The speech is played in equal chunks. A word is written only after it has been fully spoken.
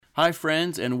Hi,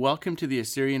 friends, and welcome to the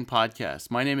Assyrian Podcast.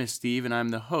 My name is Steve, and I'm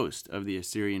the host of the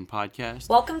Assyrian Podcast.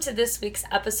 Welcome to this week's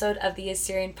episode of the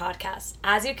Assyrian Podcast.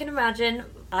 As you can imagine,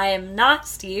 I am not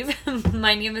Steve.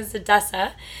 My name is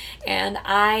Odessa, and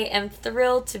I am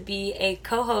thrilled to be a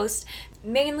co-host,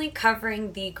 mainly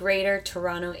covering the greater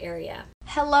Toronto area.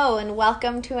 Hello, and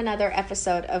welcome to another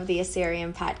episode of the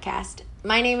Assyrian Podcast.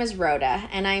 My name is Rhoda,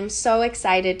 and I am so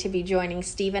excited to be joining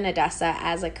Steve and Odessa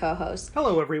as a co-host.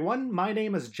 Hello, everyone. My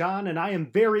name is John, and I am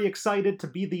very excited to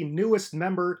be the newest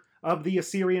member of the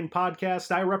Assyrian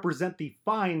Podcast. I represent the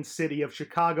fine city of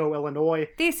Chicago, Illinois.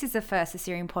 This is the first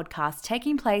Assyrian podcast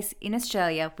taking place in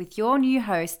Australia with your new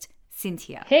host,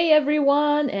 Cynthia. Hey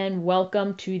everyone, and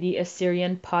welcome to the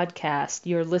Assyrian Podcast.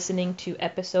 You're listening to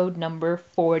episode number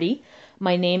 40.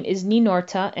 My name is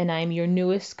Ninorta, and I'm your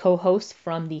newest co-host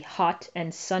from the hot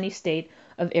and sunny state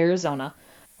of Arizona.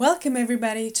 Welcome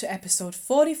everybody to episode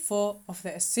 44 of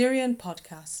the Assyrian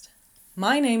Podcast.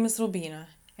 My name is Robina,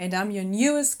 and I'm your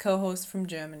newest co-host from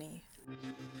Germany.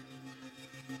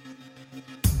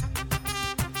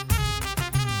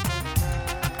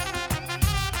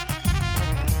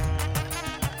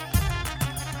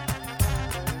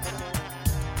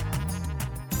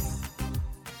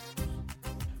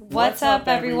 What's up,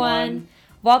 everyone?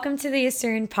 Welcome to the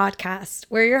Assyrian Podcast.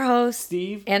 We're your hosts,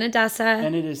 Steve and Odessa.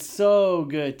 And it is so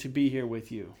good to be here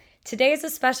with you. Today is a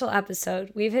special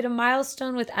episode. We've hit a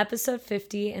milestone with episode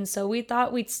 50, and so we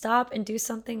thought we'd stop and do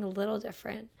something a little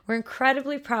different. We're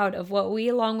incredibly proud of what we,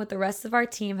 along with the rest of our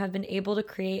team, have been able to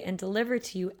create and deliver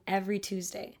to you every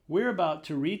Tuesday. We're about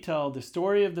to retell the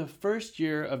story of the first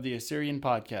year of the Assyrian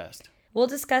Podcast. We'll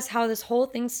discuss how this whole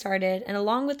thing started, and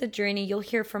along with the journey, you'll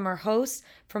hear from our hosts,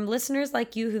 from listeners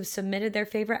like you who've submitted their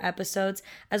favorite episodes,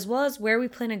 as well as where we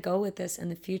plan to go with this in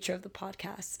the future of the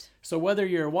podcast. So whether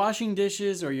you're washing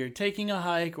dishes, or you're taking a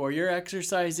hike, or you're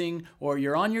exercising, or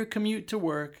you're on your commute to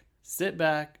work, sit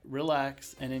back,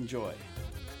 relax, and enjoy.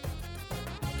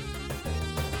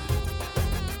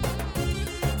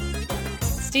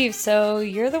 Steve, so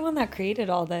you're the one that created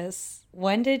all this.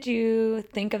 When did you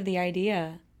think of the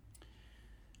idea?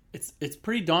 It's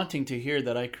pretty daunting to hear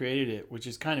that I created it, which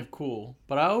is kind of cool.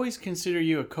 But I always consider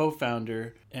you a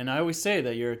co-founder, and I always say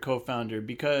that you're a co-founder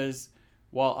because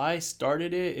while I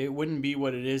started it, it wouldn't be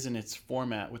what it is in its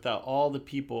format without all the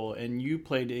people, and you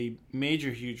played a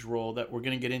major, huge role that we're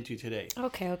going to get into today.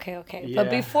 Okay. Yeah. But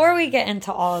before we get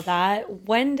into all of that,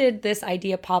 when did this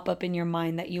idea pop up in your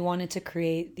mind that you wanted to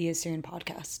create the Assyrian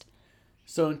Podcast?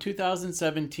 So in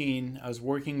 2017, I was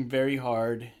working very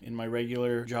hard in my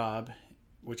regular job,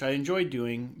 which I enjoyed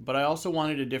doing, but I also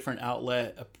wanted a different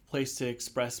outlet, a place to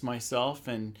express myself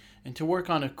and to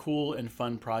work on a cool and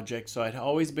fun project. So I'd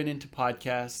always been into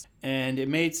podcasts, and it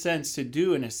made sense to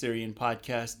do an Assyrian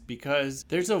podcast because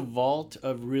there's a vault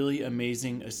of really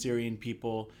amazing Assyrian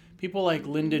people like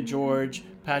Linda George,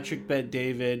 Patrick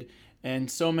Bet-David,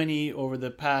 and so many over the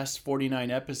past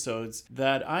 49 episodes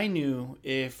that I knew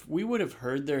if we would have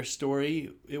heard their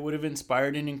story, it would have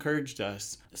inspired and encouraged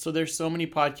us. So there's so many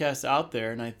podcasts out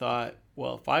there, and I thought,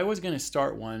 well, if I was going to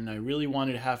start one, I really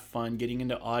wanted to have fun getting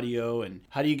into audio and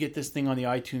how do you get this thing on the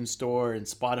iTunes Store and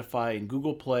Spotify and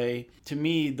Google Play. To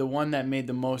me, the one that made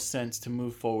the most sense to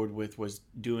move forward with was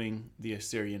doing the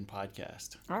Assyrian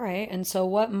Podcast. All right. And so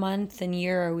what month and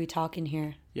year are we talking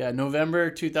here? Yeah,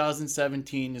 November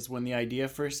 2017 is when the idea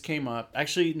first came up.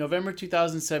 Actually, November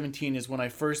 2017 is when I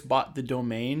first bought the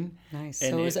domain. Nice.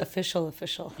 So it was official.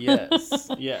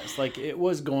 Yes. Like it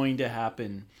was going to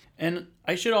happen. And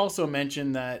I should also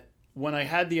mention that when I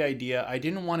had the idea, I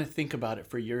didn't want to think about it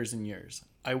for years and years.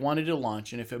 I wanted to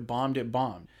launch, and if it bombed, it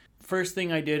bombed. First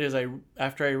thing I did is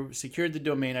after I secured the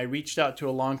domain, I reached out to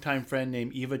a longtime friend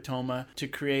named Eva Toma to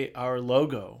create our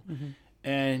logo. Mm-hmm.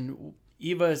 And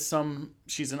Eva is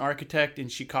she's an architect in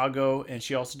Chicago, and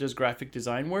she also does graphic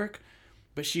design work.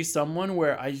 But she's someone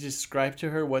where I described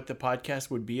to her what the podcast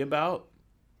would be about,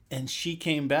 and she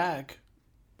came back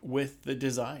with the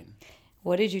design.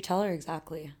 What did you tell her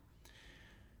exactly?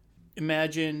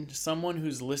 Imagine someone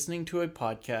who's listening to a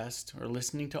podcast or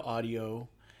listening to audio,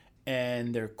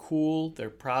 and they're cool,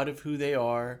 they're proud of who they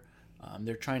are,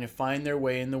 they're trying to find their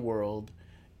way in the world,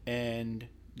 and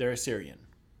they're Assyrian.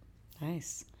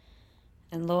 Nice.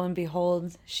 And lo and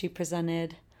behold, she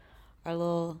presented our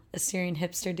little Assyrian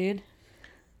hipster dude.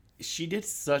 She did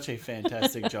such a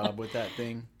fantastic job with that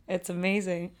thing. It's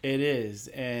amazing. It is,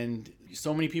 and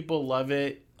so many people love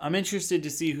it. I'm interested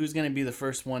to see who's going to be the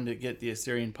first one to get the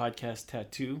Assyrian Podcast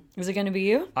tattoo. Is it going to be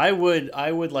you? I would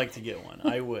like to get one.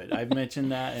 I would. I've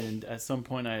mentioned that, and at some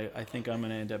point, I think I'm going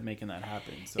to end up making that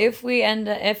happen. So.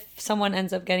 If someone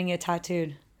ends up getting it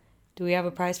tattooed, do we have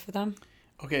a prize for them?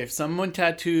 Okay, if someone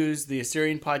tattoos the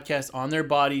Assyrian Podcast on their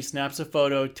body, snaps a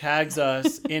photo, tags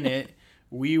us in it,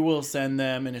 we will send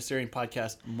them an Assyrian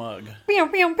Podcast mug. Pew,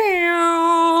 pew,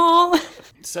 pew.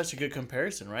 Such a good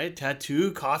comparison, right?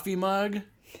 Tattoo, coffee mug.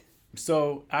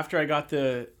 So after I got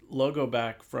the logo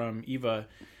back from Eva,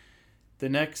 the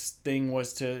next thing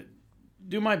was to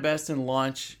do my best and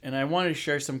launch. And I wanted to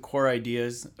share some core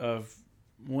ideas of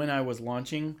when I was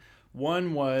launching.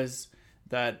 One was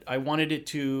that I wanted it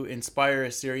to inspire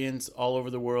Assyrians all over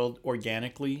the world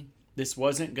organically. This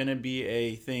wasn't going to be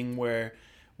a thing where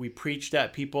we preached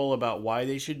at people about why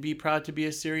they should be proud to be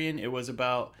Assyrian. It was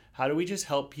about how do we just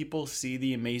help people see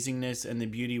the amazingness and the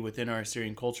beauty within our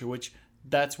Assyrian culture, which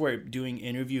that's where doing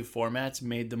interview formats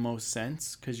made the most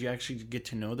sense because you actually get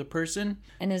to know the person.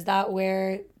 And is that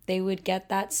where they would get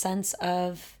that sense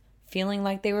of feeling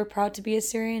like they were proud to be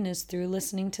Assyrian, is through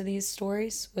listening to these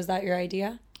stories? Was that your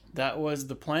idea? That was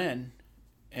the plan.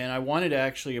 And I wanted to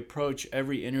actually approach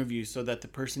every interview so that the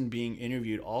person being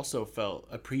interviewed also felt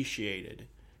appreciated,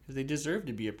 because they deserve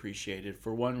to be appreciated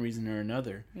for one reason or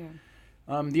another.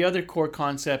 Yeah. The other core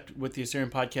concept with the Assyrian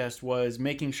Podcast was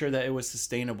making sure that it was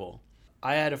sustainable.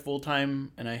 I had a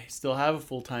full-time, and I still have a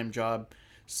full-time job,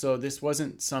 so this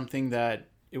wasn't something that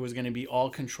it was going to be all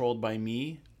controlled by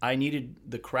me. I needed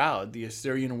the crowd, the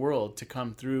Assyrian world, to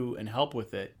come through and help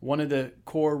with it. One of the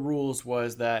core rules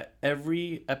was that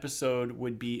every episode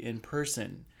would be in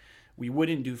person. We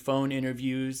wouldn't do phone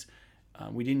interviews.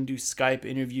 We didn't do Skype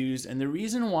interviews. And the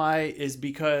reason why is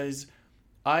because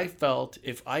I felt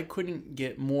if I couldn't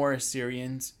get more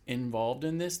Assyrians involved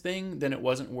in this thing, then it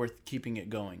wasn't worth keeping it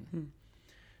going.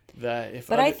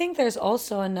 I think there's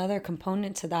also another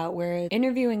component to that, where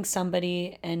interviewing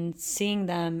somebody and seeing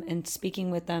them and speaking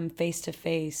with them face to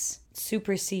face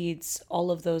supersedes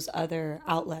all of those other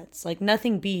outlets. Like,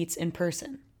 nothing beats in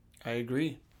person. I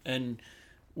agree. And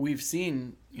we've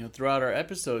seen, throughout our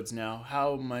episodes now,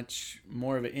 how much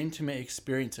more of an intimate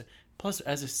experience. Plus,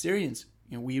 as Assyrians,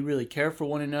 we really care for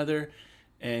one another,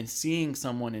 and seeing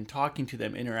someone and talking to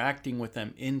them, interacting with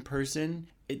them in person,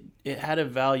 it had a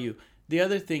value. The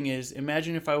other thing is,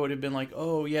 imagine if I would have been like,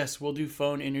 oh, yes, we'll do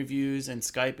phone interviews and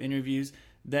Skype interviews,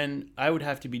 then I would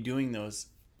have to be doing those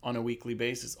on a weekly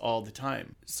basis all the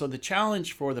time. So the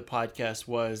challenge for the podcast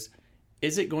was,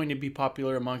 is it going to be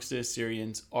popular amongst the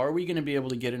Assyrians? Are we going to be able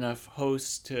to get enough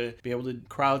hosts to be able to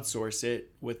crowdsource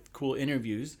it with cool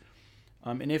interviews?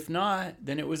 And if not,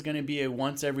 then it was going to be a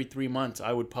once every 3 months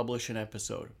I would publish an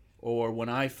episode, or when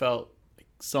I felt like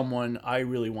someone I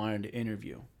really wanted to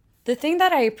interview. The thing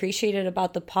that I appreciated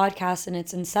about the podcast and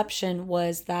its inception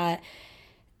was that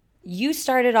you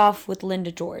started off with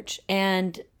Linda George,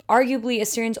 and arguably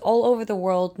Assyrians all over the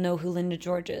world know who Linda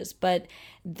George is, but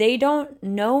they don't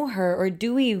know her, or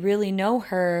do we really know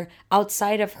her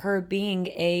outside of her being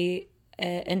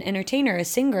an entertainer, a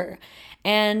singer?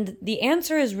 And the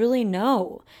answer is really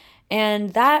no.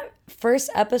 And that first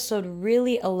episode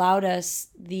really allowed us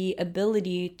the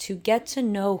ability to get to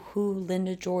know who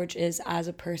Linda George is as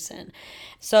a person.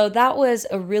 So that was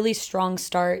a really strong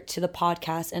start to the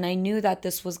podcast. And I knew that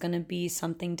this was going to be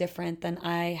something different than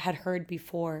I had heard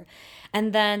before.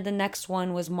 And then the next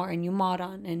one was Martin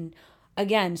Umaran. And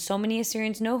again, so many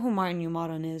Assyrians know who Martin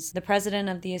Umaran is, the president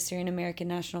of the Assyrian American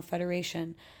National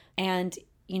Federation. And,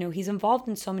 he's involved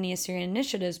in so many Assyrian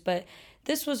initiatives, but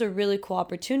this was a really cool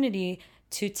opportunity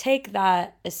to take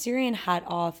that Assyrian hat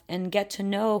off and get to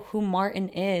know who Martin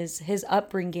is, his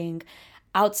upbringing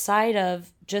outside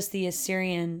of just the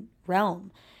Assyrian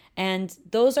realm. And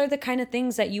those are the kind of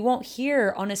things that you won't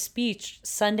hear on a speech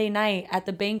Sunday night at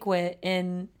the banquet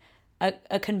in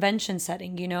a convention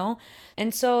setting,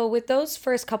 And so with those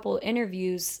first couple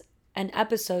interviews and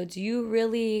episodes, you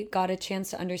really got a chance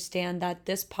to understand that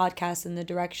this podcast and the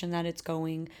direction that it's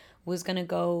going was going to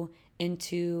go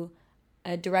into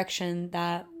a direction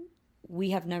that we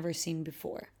have never seen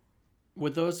before.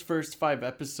 With those first 5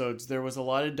 episodes, there was a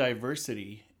lot of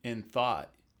diversity in thought.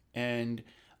 And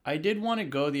I did want to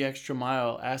go the extra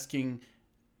mile, asking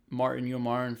Martin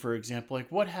Umaran, for example,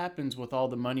 like, what happens with all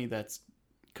the money that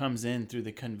comes in through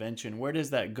the convention? Where does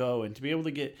that go? And to be able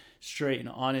to get straight and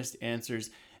honest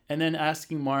answers. And then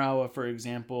asking Marawa, for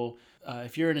example,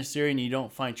 if you're an Assyrian and you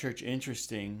don't find church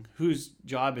interesting, whose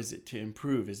job is it to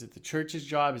improve? Is it the church's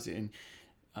job? Is it? And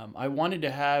I wanted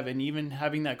to have, and even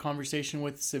having that conversation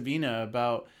with Savina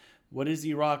about what is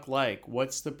Iraq like?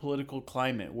 What's the political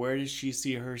climate? Where does she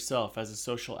see herself as a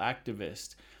social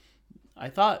activist? I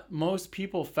thought most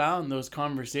people found those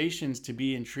conversations to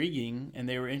be intriguing, and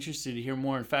they were interested to hear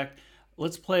more. In fact,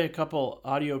 let's play a couple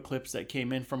audio clips that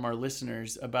came in from our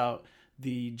listeners about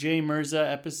the Jay Mirza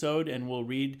episode, and we'll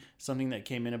read something that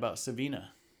came in about Savina.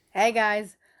 Hey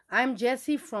guys, I'm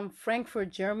Jessie from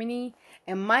Frankfurt, Germany,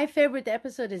 and my favorite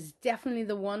episode is definitely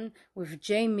the one with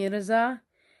Jay Mirza,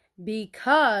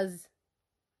 because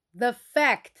the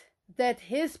fact that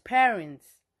his parents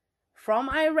from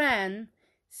Iran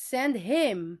sent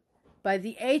him by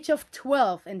the age of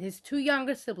 12 and his two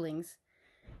younger siblings,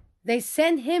 they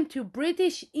sent him to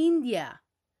British India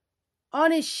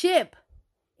on a ship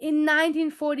in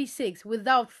 1946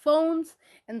 without phones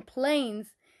and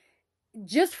planes,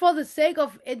 just for the sake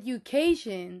of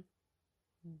education.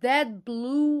 That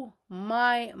blew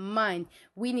my mind.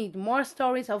 We need more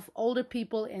stories of older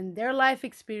people and their life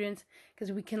experience, because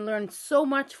we can learn so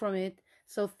much from it.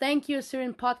 So thank you,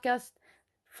 Assyrian Podcast,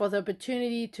 for the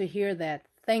opportunity to hear that.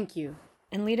 Thank you.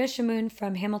 And Lita Shamoon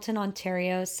from Hamilton,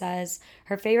 Ontario says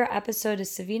her favorite episode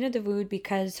is Savina Dawood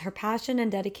because her passion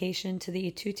and dedication to the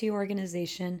Ituti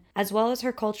organization, as well as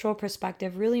her cultural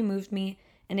perspective, really moved me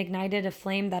and ignited a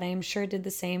flame that I am sure did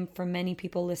the same for many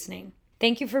people listening.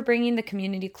 Thank you for bringing the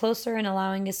community closer and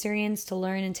allowing Assyrians to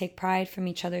learn and take pride from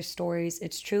each other's stories.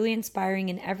 It's truly inspiring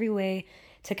in every way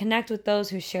to connect with those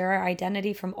who share our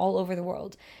identity from all over the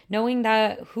world. Knowing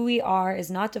that who we are is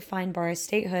not defined by our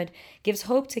statehood gives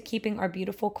hope to keeping our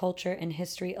beautiful culture and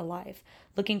history alive.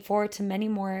 Looking forward to many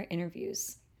more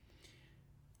interviews.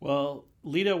 Well,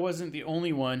 Lita wasn't the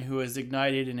only one who was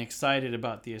ignited and excited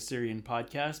about the Assyrian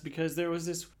Podcast, because there was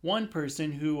this one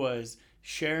person who was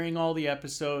sharing all the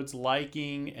episodes,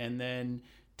 liking, and then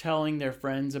telling their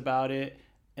friends about it.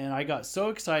 And I got so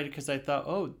excited because I thought,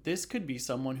 oh, this could be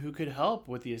someone who could help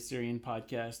with the Assyrian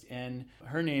Podcast. And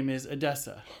her name is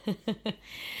Odessa.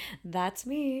 That's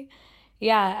me.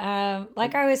 Yeah,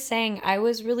 like I was saying, I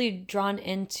was really drawn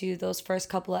into those first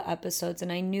couple of episodes,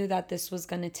 and I knew that this was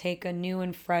going to take a new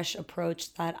and fresh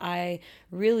approach that I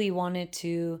really wanted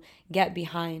to get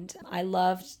behind. I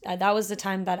loved, that was the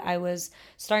time that I was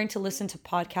starting to listen to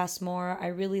podcasts more. I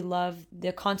really love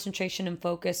the concentration and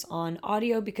focus on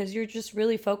audio, because you're just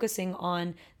really focusing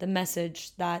on the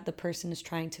message that the person is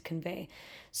trying to convey.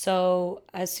 So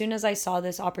as soon as I saw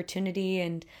this opportunity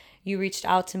and you reached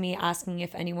out to me asking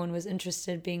if anyone was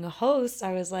interested in being a host,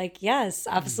 I was like, yes,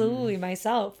 absolutely,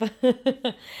 myself.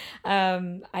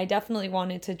 I definitely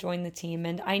wanted to join the team,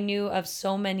 and I knew of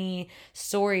so many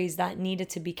stories that needed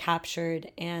to be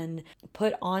captured and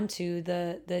put onto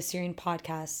the Assyrian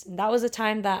Podcast. And that was a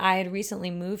time that I had recently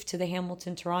moved to the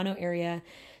Hamilton, Toronto area,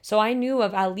 so I knew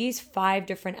of at least 5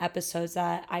 different episodes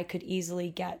that I could easily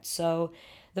get. So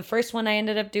the first one I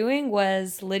ended up doing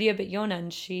was Lydia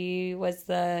Bityonan. She was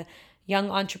the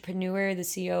young entrepreneur, the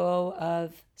COO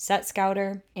of Set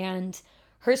Scouter, and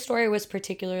her story was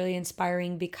particularly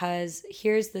inspiring because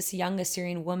here's this young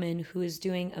Assyrian woman who is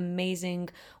doing amazing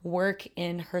work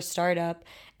in her startup.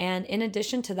 And in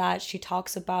addition to that, she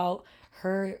talks about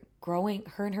her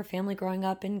and her family growing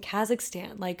up in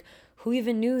Kazakhstan. Like, who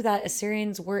even knew that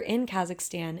Assyrians were in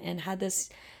Kazakhstan and had this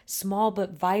small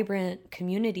but vibrant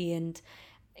community? And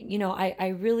you know, I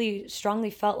really strongly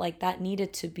felt like that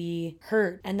needed to be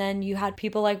heard. And then you had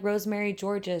people like Rosemary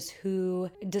Georges,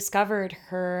 who discovered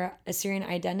her Assyrian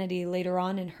identity later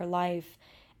on in her life.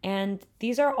 And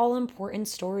these are all important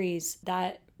stories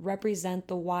that represent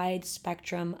the wide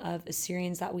spectrum of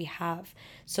Assyrians that we have.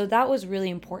 So that was really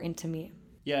important to me.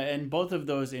 Yeah, and both of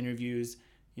those interviews,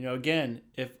 you know, again,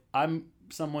 if I'm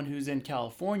someone who's in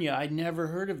California, I'd never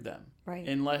heard of them. Right.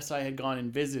 Unless I had gone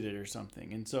and visited or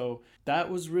something. And so that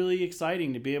was really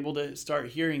exciting to be able to start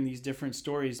hearing these different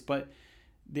stories. But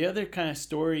the other kind of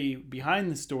story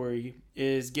behind the story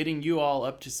is getting you all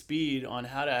up to speed on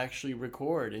how to actually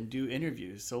record and do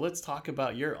interviews. So let's talk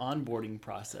about your onboarding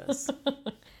process.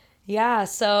 Yeah,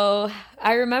 so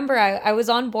I remember I was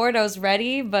on board, I was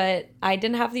ready, but I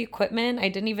didn't have the equipment. I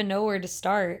didn't even know where to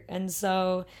start. And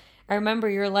so I remember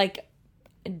you're like,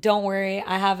 don't worry,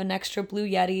 I have an extra Blue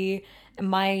Yeti.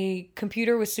 My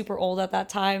computer was super old at that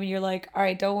time. And you're like, all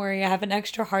right, don't worry, I have an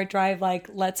extra hard drive. Like,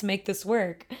 let's make this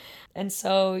work. And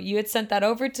so you had sent that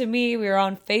over to me. We were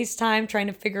on FaceTime trying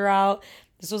to figure out,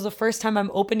 this was the first time I'm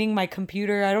opening my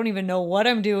computer. I don't even know what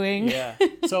I'm doing. Yeah.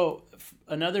 So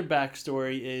another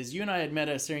backstory is you and I had met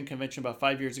at a Assyrian convention about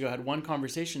 5 years ago, had one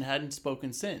conversation, hadn't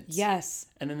spoken since. Yes.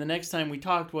 And then the next time we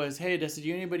talked was, hey, Odessa, do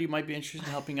you know anybody who might be interested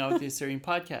in helping out with the Assyrian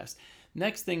Podcast?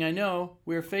 Next thing I know,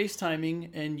 we're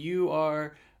FaceTiming and you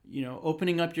are, you know,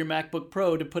 opening up your MacBook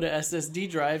Pro to put a SSD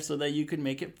drive so that you could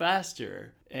make it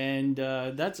faster. And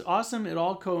that's awesome. It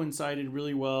all coincided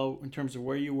really well in terms of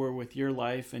where you were with your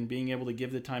life and being able to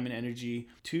give the time and energy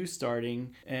to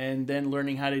starting and then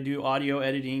learning how to do audio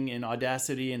editing in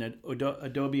Audacity and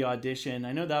Adobe Audition.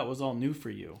 I know that was all new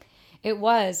for you. It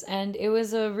was, and it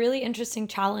was a really interesting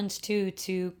challenge too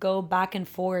to go back and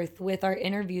forth with our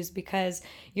interviews because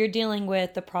you're dealing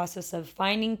with the process of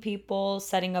finding people,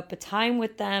 setting up a time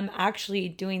with them, actually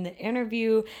doing the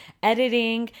interview,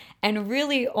 editing, and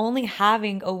really only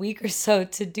having a week or so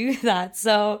to do that.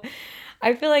 So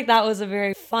I feel like that was a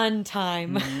very fun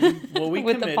time Well, we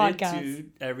with the committed podcast. to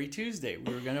every Tuesday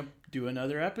we were going to do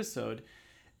another episode.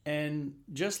 And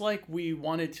just like we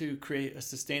wanted to create a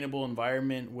sustainable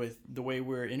environment with the way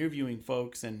we're interviewing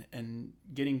folks and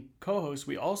getting co-hosts,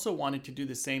 we also wanted to do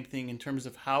the same thing in terms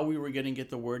of how we were going to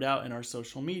get the word out in our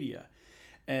social media.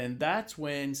 And that's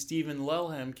when Stephen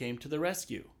Lelham came to the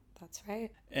rescue. That's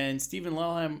right. And Stephen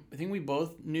Lelham, I think we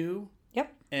both knew.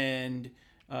 Yep. And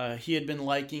he had been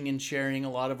liking and sharing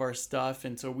a lot of our stuff.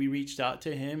 And so we reached out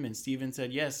to him, and Stephen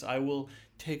said, yes, I will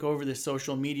take over the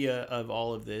social media of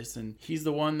all of this. And he's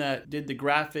the one that did the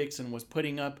graphics and was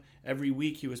putting up every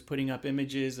week. He was putting up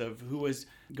images of who was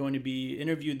going to be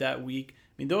interviewed that week. I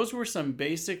mean, those were some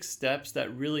basic steps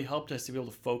that really helped us to be able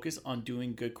to focus on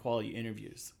doing good quality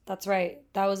interviews. That's right.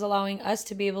 That was allowing us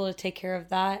to be able to take care of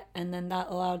that. And then that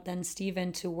allowed then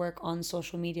Stephen to work on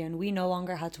social media. And we no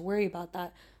longer had to worry about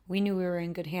that. We knew we were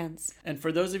in good hands. And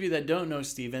for those of you that don't know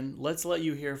Stephen, let's let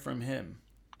you hear from him.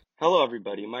 Hello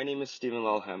everybody, my name is Stephen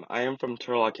Lelham. I am from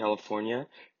Turlock, California,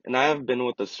 and I have been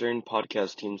with the Assyrian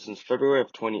podcast team since February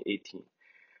of 2018.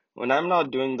 When I'm not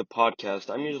doing the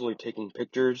podcast, I'm usually taking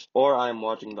pictures or I'm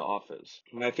watching The Office.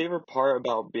 My favorite part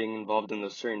about being involved in the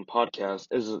Assyrian podcast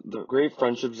is the great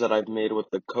friendships that I've made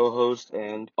with the co-host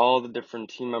and all the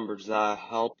different team members that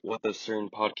help with the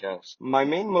Assyrian podcast. My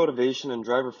main motivation and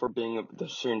driver for being with the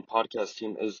Assyrian podcast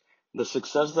team is the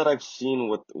success that I've seen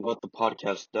with what the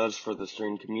podcast does for the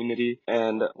Assyrian community.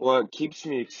 And what keeps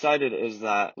me excited is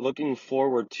that looking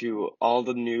forward to all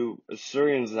the new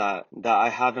Assyrians that I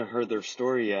haven't heard their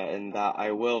story yet and that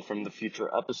I will from the future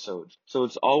episodes. So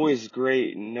it's always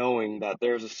great knowing that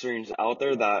there's Assyrians out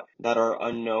there that are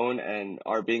unknown and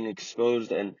are being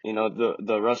exposed, and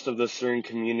the rest of the Assyrian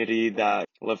community that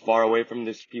live far away from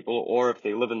these people, or if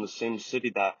they live in the same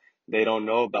city, that they don't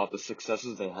know about the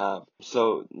successes they have.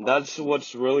 So that's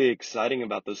what's really exciting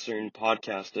about the Assyrian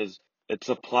podcast is it's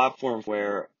a platform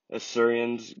where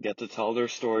Assyrians get to tell their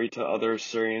story to other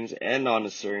Assyrians and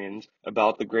non-Assyrians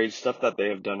about the great stuff that they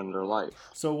have done in their life.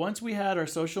 So once we had our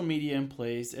social media in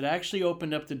place, it actually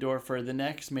opened up the door for the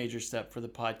next major step for the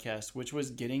podcast, which was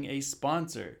getting a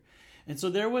sponsor. And so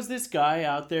there was this guy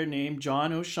out there named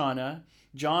John Oshana.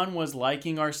 John was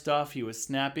liking our stuff. He was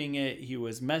snapping it. He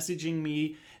was messaging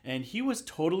me, and he was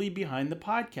totally behind the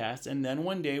podcast. And then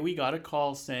one day we got a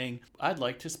call saying, I'd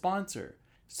like to sponsor.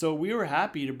 So we were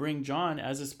happy to bring John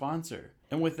as a sponsor.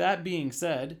 And with that being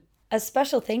said, a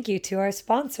special thank you to our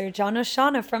sponsor, John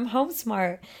Oshana from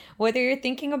HomeSmart. Whether you're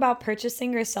thinking about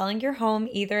purchasing or selling your home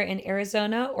either in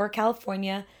Arizona or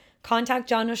California, contact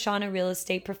John Oshana Real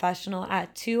Estate Professional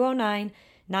at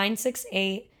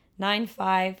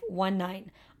 209-968-9519.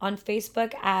 On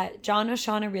Facebook at John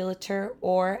Oshana Realtor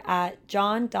or at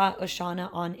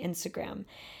john.oshana on Instagram.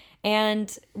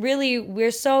 And really, we're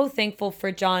so thankful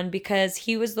for John because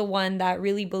he was the one that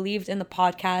really believed in the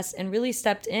podcast and really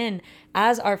stepped in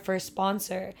as our first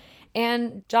sponsor.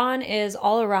 And John is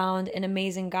all around an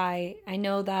amazing guy. I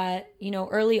know that,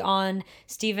 early on,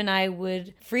 Steve and I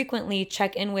would frequently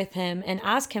check in with him and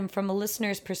ask him from a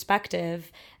listener's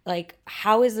perspective, like,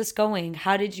 how is this going?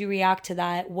 How did you react to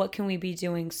that? What can we be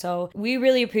doing? So we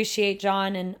really appreciate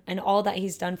John and all that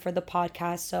he's done for the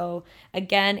podcast. So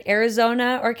again,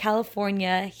 Arizona or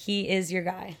California, he is your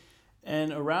guy.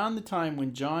 And around the time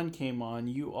when John came on,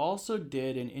 you also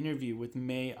did an interview with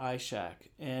May Ishak.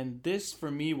 And this,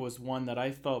 for me, was one that I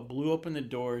felt blew open the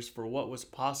doors for what was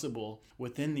possible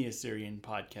within the Assyrian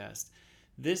podcast.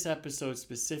 This episode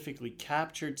specifically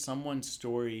captured someone's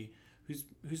story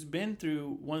who's been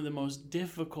through one of the most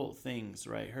difficult things,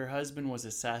 right? Her husband was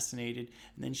assassinated,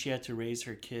 and then she had to raise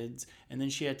her kids, and then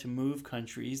she had to move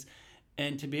countries.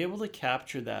 And to be able to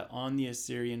capture that on the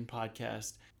Assyrian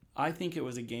podcast, I think it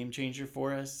was a game changer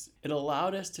for us. It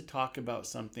allowed us to talk about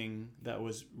something that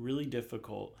was really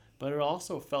difficult, but it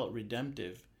also felt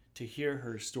redemptive to hear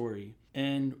her story.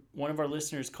 And one of our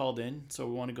listeners called in, so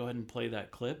we want to go ahead and play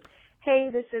that clip. Hey,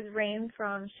 this is Rain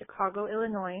from Chicago,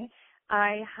 Illinois.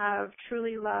 I have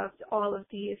truly loved all of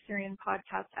the Assyrian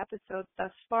podcast episodes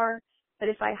thus far, but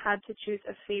if I had to choose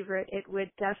a favorite, it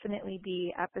would definitely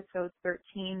be episode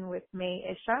 13 with May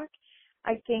Ishak.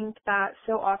 I think that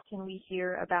so often we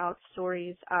hear about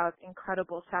stories of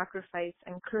incredible sacrifice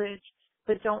and courage,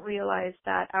 but don't realize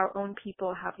that our own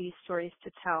people have these stories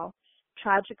to tell.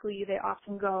 Tragically, they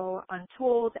often go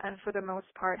untold and for the most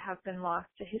part have been lost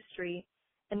to history.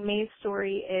 And May's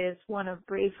story is one of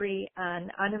bravery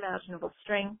and unimaginable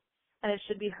strength, and it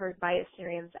should be heard by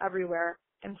Assyrians everywhere.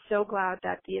 I'm so glad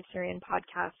that the Assyrian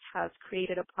podcast has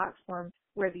created a platform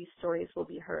where these stories will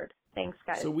be heard. Thanks,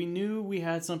 guys. So we knew we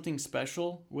had something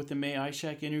special with the May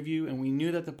Ishak interview, and we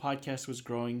knew that the podcast was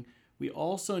growing. We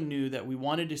also knew that we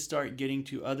wanted to start getting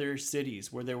to other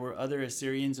cities where there were other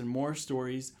Assyrians and more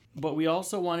stories, but we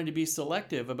also wanted to be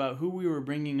selective about who we were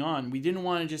bringing on. We didn't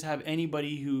want to just have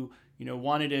anybody who,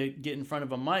 wanted to get in front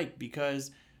of a mic,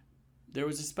 because there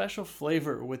was a special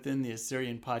flavor within the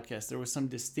Assyrian podcast. There was some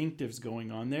distinctives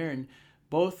going on there, and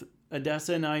both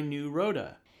Odessa and I knew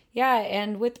Rhoda. Yeah,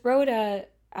 and with Rhoda,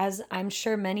 as I'm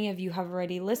sure many of you have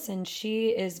already listened, she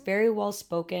is very well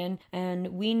spoken, and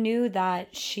we knew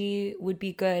that she would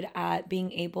be good at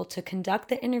being able to conduct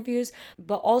the interviews,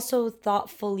 but also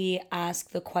thoughtfully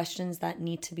ask the questions that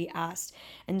need to be asked.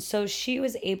 And so she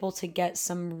was able to get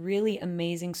some really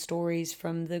amazing stories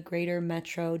from the greater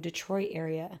metro Detroit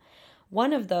area.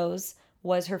 One of those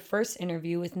was her first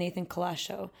interview with Nathan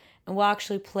Kalasho, and we'll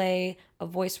actually play a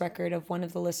voice record of one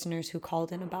of the listeners who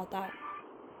called in about that.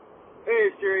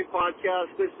 Hey, Assyrian Podcast.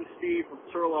 This is Steve from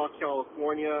Turlock,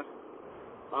 California.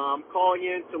 I'm calling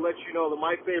in to let you know that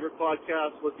my favorite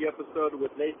podcast was the episode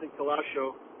with Nathan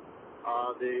Kalasho,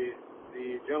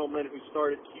 the gentleman who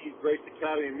started Keys Grace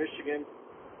Academy in Michigan.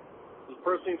 He was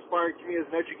personally inspired to me as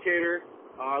an educator.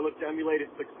 I look to emulate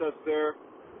his success there,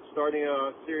 starting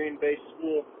a Syrian-based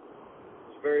school.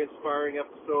 It's a very inspiring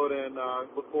episode, and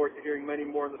look forward to hearing many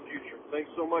more in the future.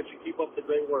 Thanks so much, and keep up the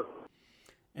great work.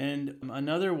 And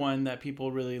another one that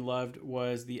people really loved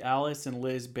was the Alice and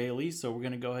Liz Bailey. So we're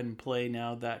going to go ahead and play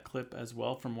now that clip as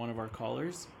well from one of our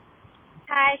callers.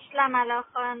 Hi, Shalom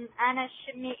Aleichem. Ana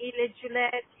Shimi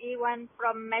Juliet Ewan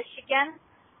from Michigan.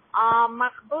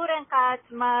 مخبورن قد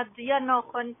ما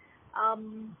ديانوخن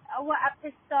أول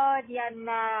episode ين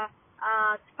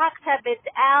تفقت بيت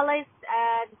أليس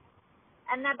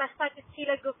أنا بختك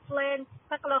تشيل قفلين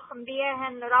تقلخن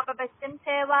بيهن رابع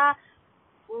بسمتوا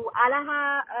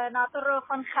وعلىها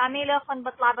ناطرخن خاميلخن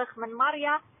بطلع بخ من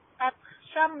مريا قد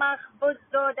شمخ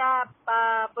بزودة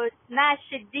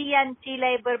بتناش الدين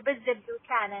تيلي بربز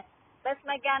بدوكانه بس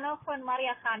مجانوخن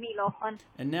مريا خاميلخن.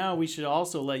 And now we should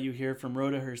also let you hear from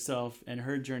Rhoda herself and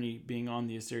her journey being on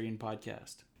the Assyrian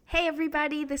podcast. Hey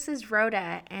everybody, this is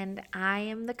Rhoda, and I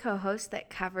am the co-host that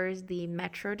covers the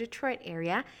Metro Detroit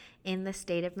area in the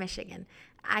state of Michigan.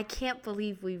 I can't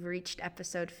believe we've reached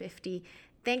episode 50.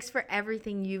 Thanks for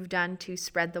everything you've done to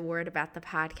spread the word about the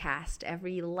podcast.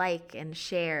 Every like and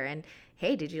share and,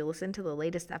 hey, did you listen to the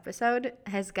latest episode?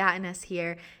 Has gotten us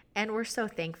here, and we're so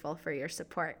thankful for your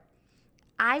support.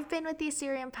 I've been with the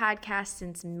Assyrian podcast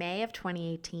since May of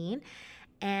 2018,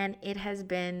 and it has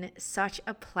been such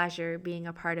a pleasure being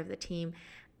a part of the team.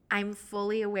 I'm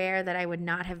fully aware that I would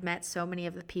not have met so many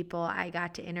of the people I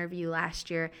got to interview last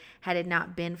year had it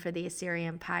not been for the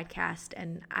Assyrian podcast,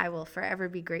 and I will forever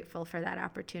be grateful for that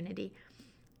opportunity.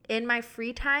 In my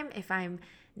free time, if I'm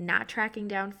not tracking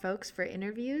down folks for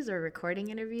interviews or recording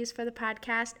interviews for the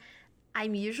podcast,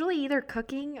 I'm usually either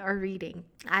cooking or reading.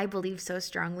 I believe so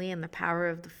strongly in the power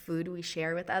of the food we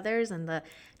share with others and the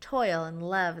toil and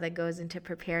love that goes into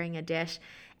preparing a dish,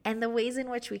 and the ways in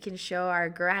which we can show our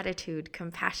gratitude,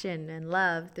 compassion, and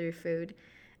love through food.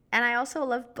 And I also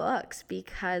love books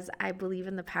because I believe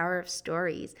in the power of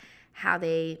stories, how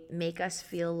they make us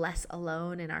feel less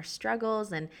alone in our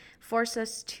struggles and force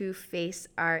us to face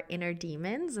our inner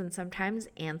demons and sometimes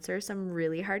answer some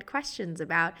really hard questions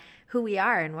about who we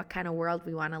are and what kind of world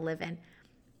we want to live in.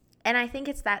 And I think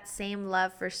it's that same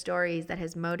love for stories that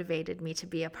has motivated me to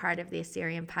be a part of the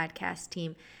Assyrian podcast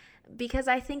team, because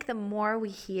I think the more we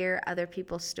hear other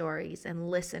people's stories and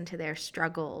listen to their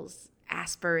struggles,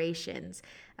 aspirations,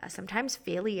 sometimes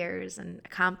failures and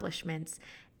accomplishments,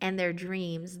 and their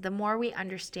dreams, the more we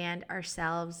understand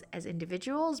ourselves as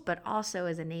individuals, but also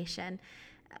as a nation.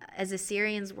 As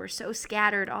Assyrians, we're so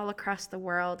scattered all across the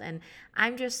world, and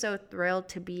I'm just so thrilled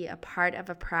to be a part of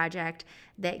a project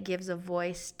that gives a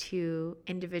voice to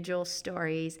individual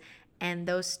stories, and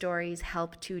those stories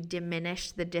help to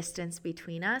diminish the distance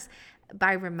between us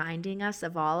by reminding us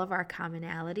of all of our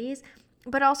commonalities,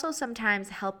 but also sometimes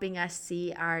helping us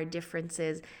see our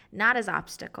differences not as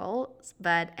obstacles,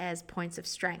 but as points of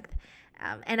strength.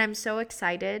 And I'm so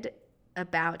excited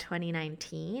about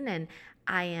 2019, and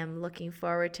I am looking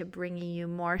forward to bringing you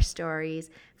more stories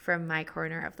from my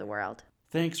corner of the world.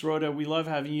 Thanks, Rhoda. We love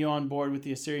having you on board with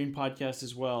the Assyrian podcast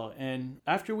as well. And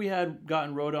after we had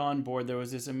gotten Rhoda on board, there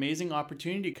was this amazing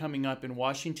opportunity coming up in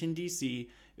Washington, D.C.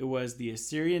 It was the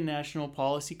Assyrian National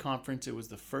Policy Conference. It was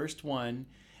the first one.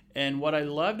 And what I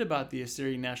loved about the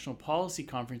Assyrian National Policy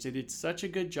Conference, it did such a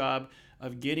good job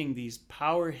of getting these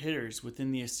power hitters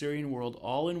within the Assyrian world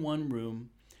all in one room.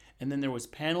 And then there was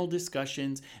panel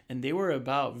discussions, and they were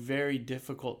about very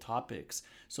difficult topics.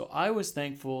 So I was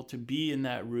thankful to be in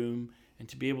that room and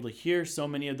to be able to hear so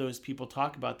many of those people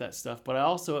talk about that stuff. But I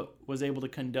also was able to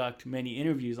conduct many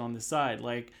interviews on the side,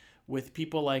 like with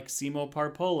people like Simo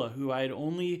Parpola, who I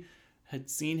had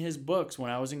seen his books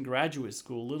when I was in graduate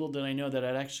school. Little did I know that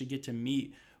I'd actually get to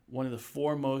meet one of the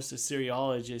foremost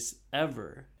Assyriologists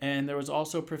ever. And there was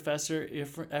also Professor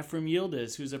Ephraim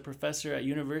Yildiz, who's a professor at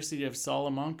University of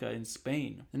Salamanca in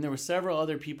Spain. And there were several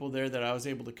other people there that I was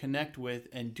able to connect with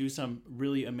and do some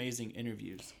really amazing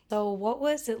interviews. So what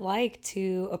was it like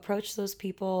to approach those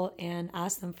people and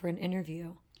ask them for an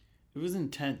interview? It was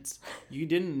intense. You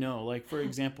didn't know. Like, for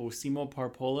example, with Simo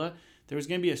Parpola, there was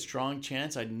going to be a strong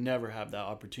chance I'd never have that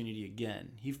opportunity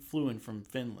again. He flew in from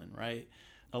Finland, right?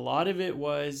 A lot of it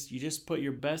was you just put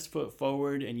your best foot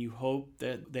forward and you hope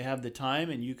that they have the time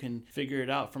and you can figure it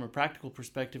out from a practical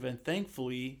perspective. And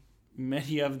thankfully,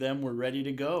 many of them were ready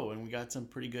to go and we got some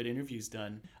pretty good interviews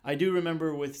done. I do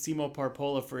remember with Simo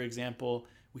Parpola, for example,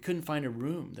 we couldn't find a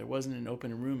room. There wasn't an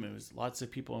open room. It was lots of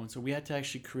people. And so we had to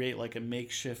actually create like a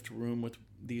makeshift room with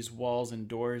these walls and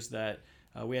doors that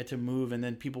we had to move. And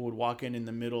then people would walk in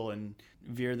the middle and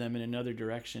veer them in another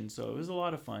direction. So it was a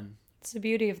lot of fun. It's the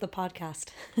beauty of the podcast.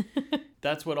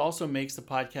 That's what also makes the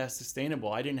podcast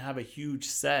sustainable. I didn't have a huge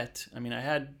set. I mean, I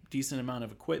had a decent amount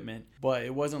of equipment, but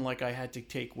it wasn't like I had to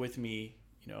take with me,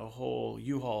 a whole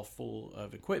U-Haul full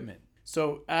of equipment.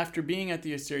 So after being at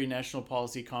the Assyrian National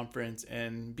Policy Conference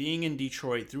and being in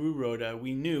Detroit through Rhoda,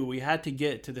 we knew we had to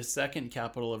get to the second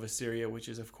capital of Assyria, which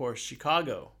is, of course,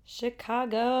 Chicago.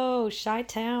 Chicago,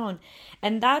 Chi-Town.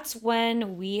 And that's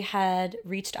when we had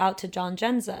reached out to John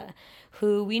Genza,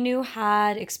 who we knew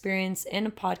had experience in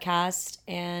a podcast,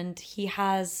 and he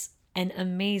has an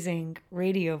amazing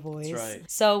radio voice. That's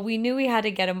right. So we knew we had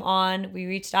to get him on. We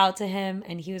reached out to him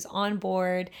and he was on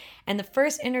board. And the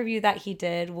first interview that he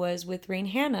did was with Rain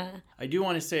Hannah. I do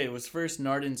want to say it was first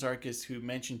Narden Zarkis who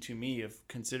mentioned to me of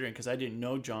considering, because I didn't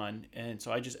know John. And so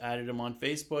I just added him on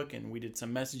Facebook and we did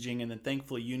some messaging. And then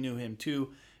thankfully you knew him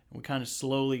too. And we kind of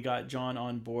slowly got John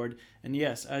on board. And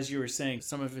yes, as you were saying,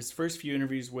 some of his first few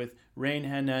interviews with Rain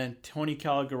Hannah and Tony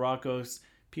Kalogerakos,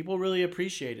 people really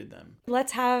appreciated them.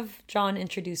 Let's have John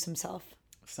introduce himself.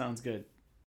 Sounds good.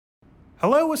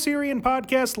 Hello, Assyrian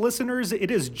Podcast listeners. It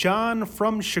is John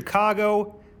from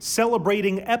Chicago,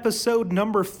 celebrating episode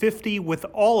number 50 with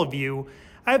all of you.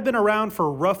 I've been around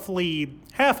for roughly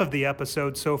half of the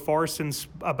episodes so far, since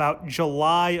about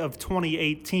July of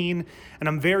 2018, and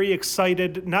I'm very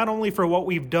excited not only for what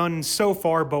we've done so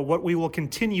far, but what we will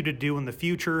continue to do in the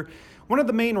future. One of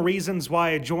the main reasons why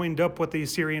I joined up with the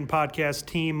Assyrian Podcast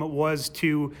team was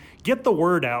to get the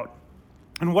word out.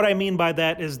 And what I mean by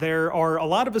that is there are a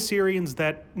lot of Assyrians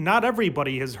that not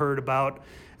everybody has heard about,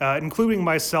 including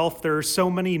myself. There are so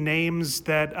many names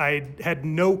that I had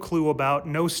no clue about,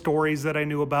 no stories that I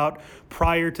knew about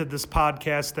prior to this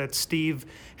podcast that Steve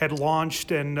had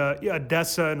launched, and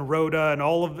Odessa and Rhoda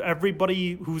and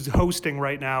everybody who's hosting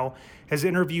right now has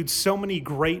interviewed so many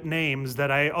great names that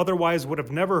I otherwise would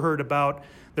have never heard about.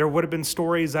 There would have been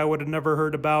stories I would have never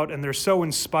heard about, and they're so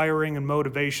inspiring and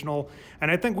motivational.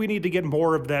 And I think we need to get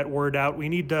more of that word out. We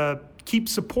need to keep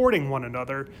supporting one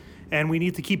another, and we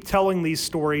need to keep telling these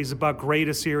stories about great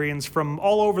Assyrians from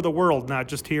all over the world, not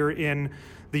just here in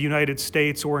the United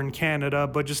States or in Canada,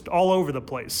 but just all over the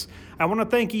place. I want to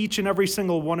thank each and every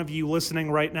single one of you listening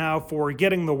right now for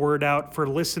getting the word out, for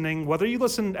listening. Whether you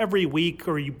listen every week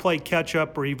or you play catch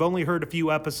up or you've only heard a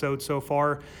few episodes so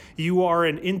far, you are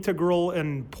an integral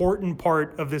and important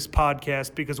part of this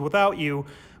podcast, because without you,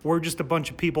 we're just a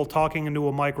bunch of people talking into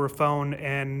a microphone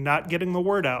and not getting the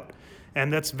word out.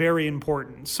 And that's very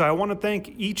important. So I want to thank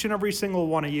each and every single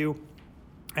one of you,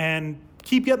 and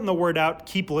keep getting the word out,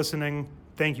 keep listening.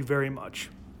 Thank you very much.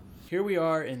 Here we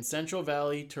are in Central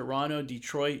Valley, Toronto,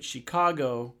 Detroit,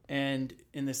 Chicago, and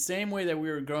in the same way that we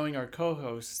were growing our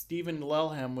co-host, Stephen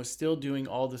Lelham was still doing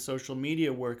all the social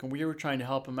media work, and we were trying to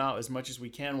help him out as much as we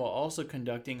can while also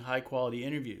conducting high-quality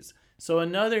interviews. So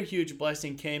another huge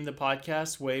blessing came the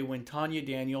podcast's way when Tanya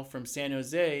Daniel from San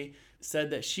Jose said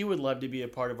that she would love to be a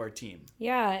part of our team.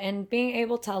 Yeah, and being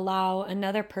able to allow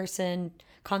another person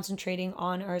concentrating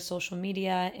on our social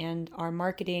media and our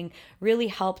marketing really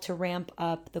helped to ramp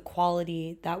up the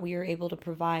quality that we were able to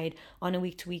provide on a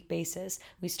week-to-week basis.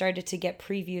 We started to get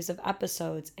previews of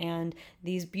episodes and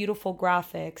these beautiful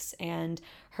graphics, and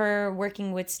her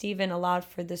working with Steven allowed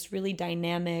for this really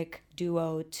dynamic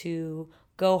duo to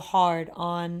go hard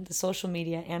on the social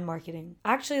media and marketing.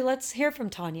 Actually, let's hear from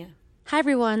Tanya. Hi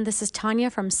everyone, this is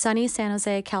Tanya from sunny San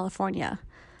Jose, California.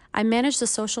 I manage the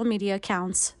social media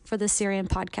accounts for the Assyrian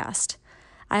podcast.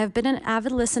 I have been an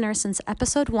avid listener since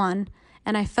episode 1,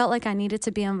 and I felt like I needed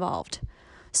to be involved.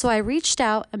 So I reached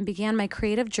out and began my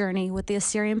creative journey with the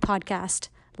Assyrian podcast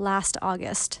last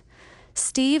August.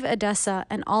 Steve, Odessa,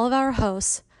 and all of our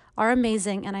hosts are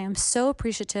amazing, and I am so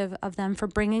appreciative of them for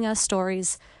bringing us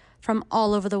stories from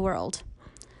all over the world.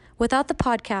 Without the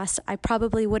podcast, I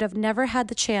probably would have never had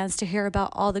the chance to hear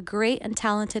about all the great and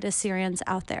talented Assyrians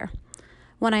out there.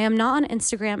 When I am not on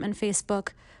Instagram and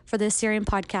Facebook for the Assyrian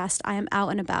podcast, I am out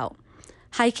and about,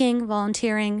 hiking,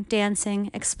 volunteering,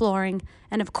 dancing, exploring,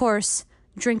 and of course,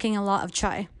 drinking a lot of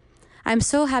chai. I'm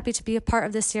so happy to be a part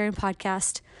of the Assyrian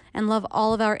podcast and love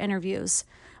all of our interviews.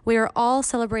 We are all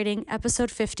celebrating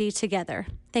episode 50 together.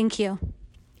 Thank you.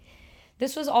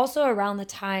 This was also around the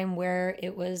time where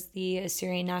it was the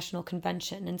Assyrian National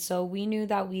Convention. And so we knew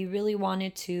that we really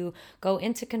wanted to go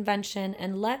into convention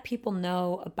and let people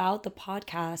know about the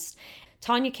podcast.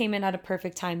 Tanya came in at a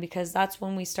perfect time because that's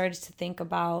when we started to think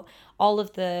about all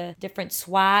of the different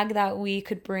swag that we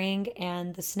could bring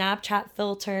and the Snapchat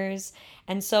filters.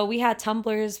 And so we had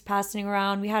tumblers passing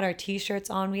around. We had our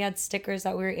t-shirts on. We had stickers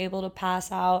that we were able to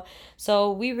pass out.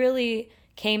 So we really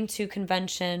came to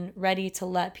convention ready to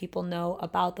let people know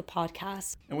about the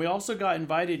podcast. And we also got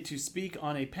invited to speak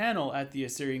on a panel at the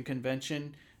Assyrian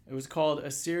Convention. It was called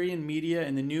Assyrian Media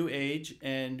in the New Age,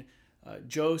 and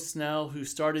Joe Snell, who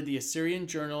started the Assyrian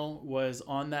Journal, was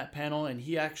on that panel, and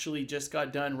he actually just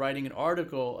got done writing an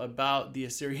article about the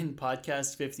Assyrian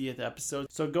Podcast 50th episode.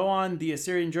 So go on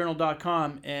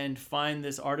theassyrianjournal.com and find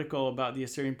this article about the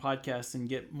Assyrian Podcast and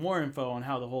get more info on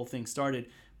how the whole thing started.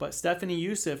 But Stephanie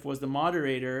Yusuf was the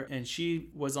moderator, and she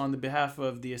was on the behalf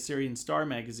of the Assyrian Star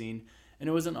magazine. And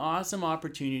it was an awesome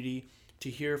opportunity to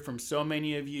hear from so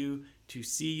many of you, to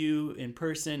see you in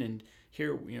person and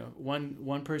hear,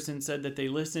 one person said that they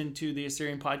listen to the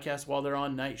Assyrian podcast while they're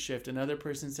on night shift. Another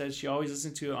person said she always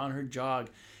listened to it on her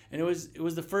jog. And it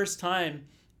was the first time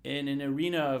in an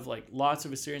arena of like lots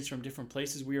of Assyrians from different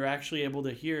places, we were actually able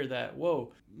to hear that,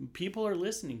 whoa, people are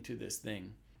listening to this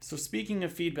thing. So speaking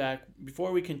of feedback,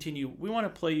 before we continue, we want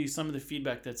to play you some of the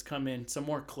feedback that's come in, some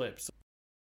more clips.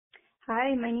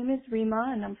 Hi, my name is Rima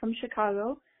and I'm from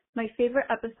Chicago. My favorite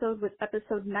episode was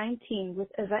episode 19 with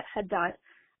Yvette Haddad.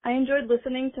 I enjoyed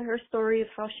listening to her story of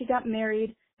how she got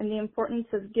married and the importance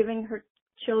of giving her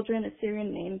children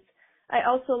Assyrian names. I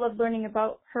also love learning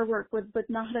about her work with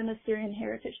Batnahan Assyrian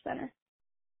Heritage Center.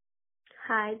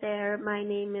 Hi there, my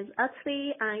name is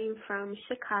Utli. I'm from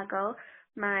Chicago.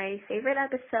 My favorite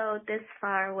episode this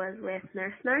far was with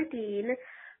Nurse Nardine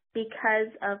because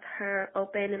of her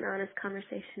open and honest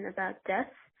conversation about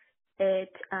death.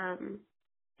 It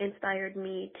inspired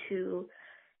me to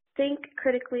think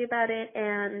critically about it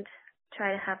and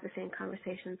try to have the same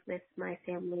conversations with my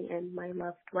family and my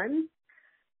loved ones.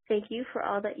 Thank you for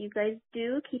all that you guys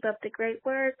do. Keep up the great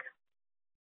work.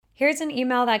 Here's an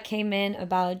email that came in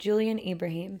about Julian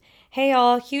Ibrahim. Hey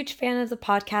all, huge fan of the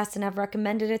podcast and have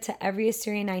recommended it to every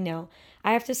Assyrian I know.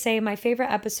 I have to say my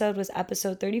favorite episode was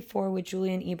episode 34 with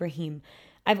Julian Ibrahim.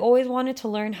 I've always wanted to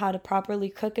learn how to properly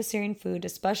cook Assyrian food,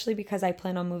 especially because I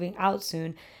plan on moving out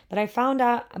soon, but I found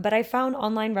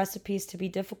online recipes to be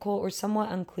difficult or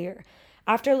somewhat unclear.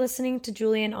 After listening to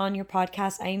Julian on your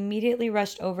podcast, I immediately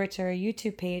rushed over to her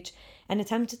YouTube page and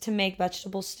attempted to make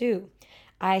vegetable stew.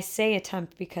 I say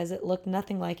attempt because it looked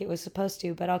nothing like it was supposed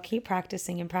to, but I'll keep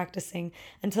practicing and practicing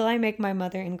until I make my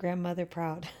mother and grandmother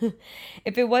proud.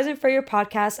 If it wasn't for your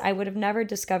podcast, I would have never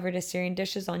discovered Assyrian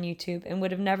dishes on YouTube and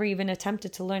would have never even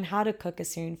attempted to learn how to cook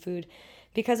Assyrian food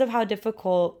because of how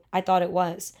difficult I thought it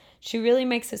was. She really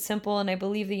makes it simple, and I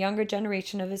believe the younger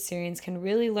generation of Assyrians can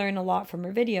really learn a lot from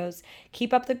her videos.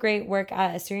 Keep up the great work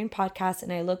at Assyrian Podcast,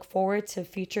 and I look forward to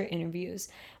future interviews.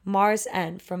 Mars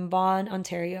N from Vaughan,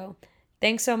 Ontario.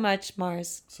 Thanks so much,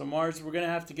 Mars. So Mars, we're going to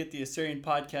have to get the Assyrian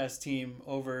podcast team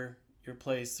over your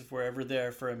place if we're ever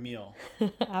there for a meal.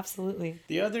 Absolutely.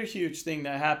 The other huge thing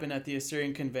that happened at the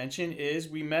Assyrian Convention is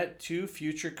we met two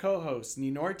future co-hosts,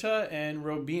 Ninorta and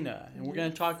Robina. And we're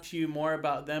going to talk to you more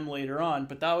about them later on,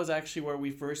 but that was actually where we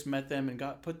first met them and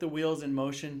put the wheels in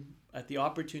motion at the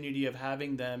opportunity of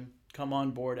having them come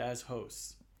on board as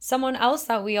hosts. Someone else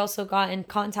that we also got in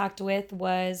contact with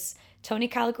was Tony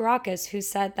Kalogerakis, who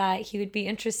said that he would be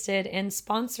interested in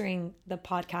sponsoring the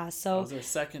podcast. So that was our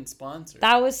second sponsor.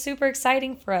 That was super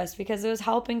exciting for us because it was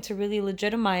helping to really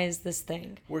legitimize this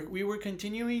thing. We were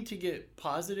continuing to get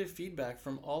positive feedback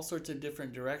from all sorts of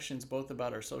different directions, both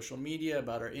about our social media,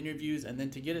 about our interviews, and then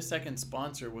to get a second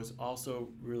sponsor was also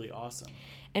really awesome.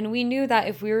 And we knew that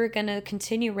if we were going to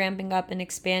continue ramping up and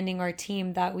expanding our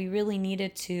team, that we really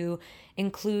needed to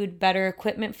include better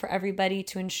equipment for everybody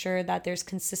to ensure that there's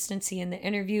consistency in the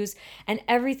interviews and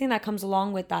everything that comes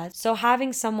along with that. So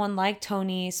having someone like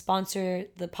Tony sponsor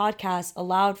the podcast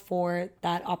allowed for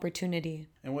that opportunity.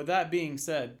 And with that being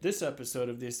said, this episode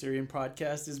of the Assyrian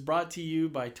Podcast is brought to you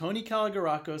by Tony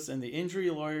Kalogerakis and the Injury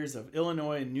Lawyers of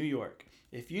Illinois and New York.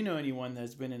 If you know anyone that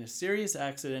has been in a serious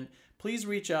accident, please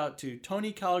reach out to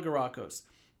Tony Kalogerakis.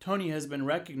 Tony has been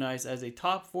recognized as a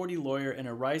top 40 lawyer and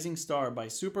a rising star by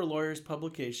Super Lawyers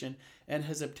publication and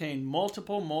has obtained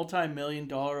multiple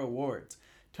multi-million-dollar awards.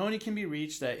 Tony can be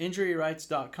reached at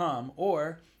injuryrights.com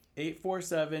or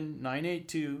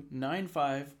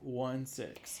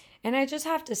 847-982-9516. And I just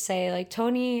have to say, like,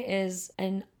 Tony is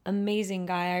an amazing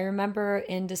guy. I remember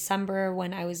in December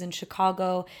when I was in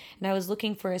Chicago and I was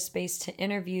looking for a space to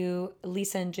interview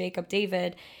Lisa and Jacob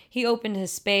David. He opened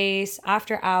his space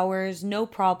after hours, no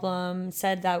problem,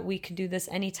 said that we could do this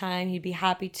anytime. He'd be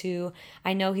happy to.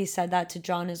 I know he said that to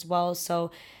John as well.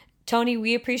 So, Tony,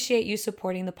 we appreciate you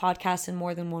supporting the podcast in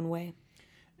more than one way.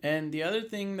 And the other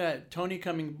thing that Tony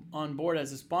coming on board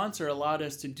as a sponsor allowed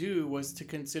us to do was to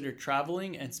consider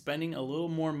traveling and spending a little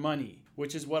more money,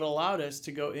 which is what allowed us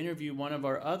to go interview one of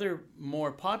our other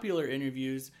more popular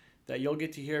interviews that you'll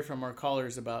get to hear from our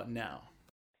callers about now.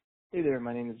 Hey there,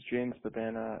 my name is James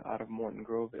Babana out of Morton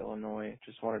Grove, Illinois.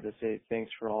 Just wanted to say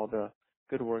thanks for all the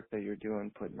good work that you're doing,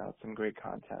 putting out some great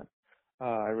content.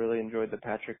 I really enjoyed the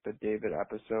Patrick Bet-David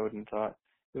episode and thought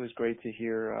it was great to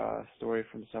hear a story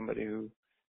from somebody who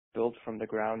built from the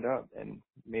ground up and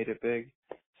made it big.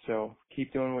 So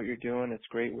keep doing what you're doing. It's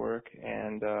great work,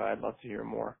 and I'd love to hear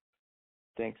more.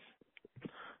 Thanks.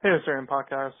 Hey, Assyrian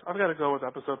Podcast. I've got to go with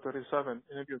episode 37,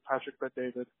 interview with Patrick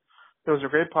Bet-David. It was a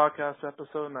great podcast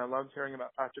episode, and I loved hearing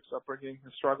about Patrick's upbringing,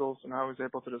 his struggles, and how he was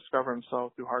able to discover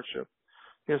himself through hardship.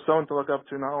 He is someone to look up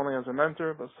to not only as a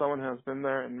mentor, but someone who has been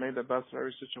there and made the best of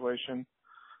every situation,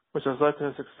 which has led to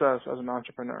his success as an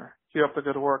entrepreneur. Keep up the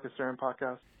good work, Assyrian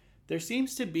Podcast. There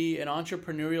seems to be an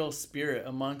entrepreneurial spirit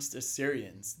amongst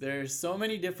Assyrians. There's so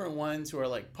many different ones who are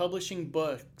like publishing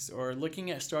books or looking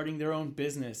at starting their own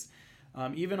business.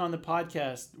 Even on the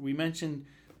podcast, we mentioned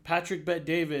Patrick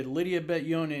Bet-David, Lydia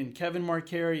Bet-Yonan, Kevin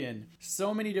Markarian,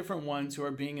 so many different ones who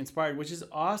are being inspired, which is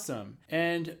awesome.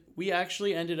 And we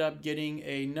actually ended up getting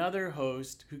another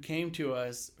host who came to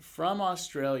us from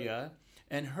Australia,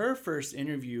 and her first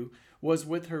interview was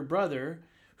with her brother,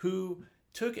 who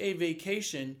took a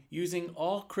vacation using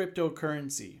all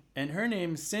cryptocurrency. And her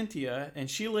name's Cynthia, and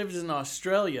she lives in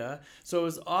Australia. So it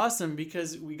was awesome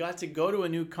because we got to go to a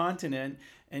new continent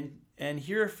and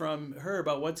hear from her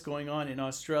about what's going on in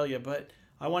Australia. But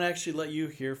I want to actually let you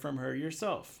hear from her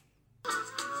yourself.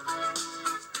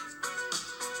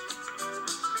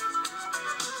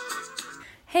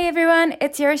 Hey everyone,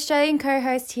 it's your Australian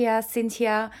co-host here,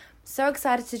 Cynthia. So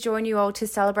excited to join you all to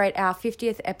celebrate our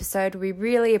 50th episode. We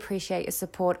really appreciate your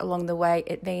support along the way.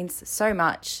 It means so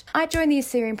much. I joined the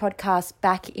Assyrian Podcast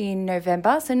back in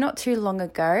November, so not too long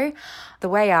ago. The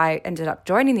way I ended up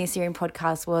joining the Assyrian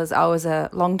Podcast was I was a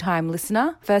long-time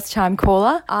listener, first-time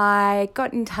caller. I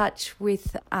got in touch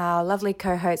with our lovely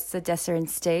co-hosts, Odessa and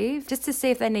Steve, just to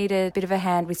see if they needed a bit of a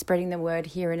hand with spreading the word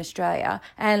here in Australia.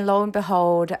 And lo and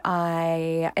behold,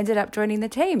 I ended up joining the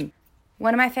team.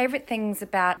 One of my favourite things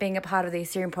about being a part of the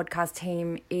Assyrian Podcast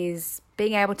team is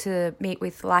being able to meet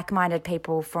with like-minded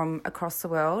people from across the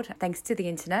world, thanks to the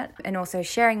internet, and also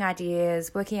sharing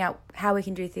ideas, working out how we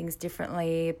can do things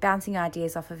differently, bouncing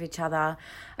ideas off of each other.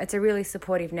 It's a really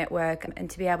supportive network, and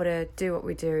to be able to do what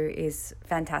we do is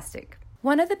fantastic.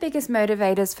 One of the biggest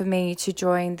motivators for me to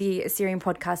join the Assyrian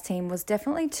Podcast team was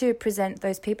definitely to present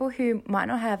those people who might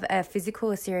not have a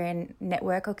physical Assyrian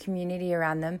network or community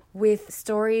around them with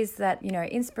stories that,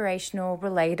 inspirational,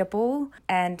 relatable,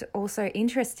 and also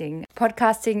interesting.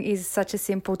 Podcasting is such a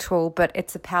simple tool, but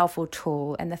it's a powerful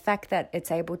tool. And the fact that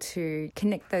it's able to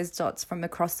connect those dots from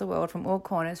across the world, from all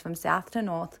corners, from south to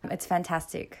north, it's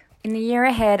fantastic. In the year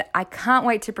ahead, I can't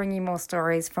wait to bring you more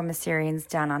stories from Assyrians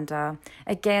down under.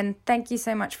 Again, thank you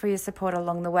so much for your support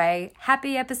along the way.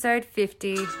 Happy episode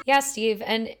 50. Yeah, Steve.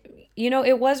 And,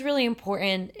 it was really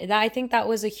important. I think that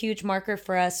was a huge marker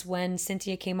for us when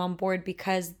Cynthia came on board,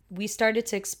 because we started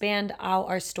to expand out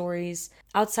our stories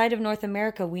outside of North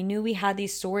America. We knew we had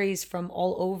these stories from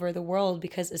all over the world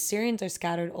because Assyrians are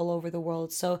scattered all over the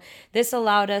world. So this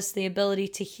allowed us the ability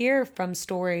to hear from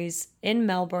stories in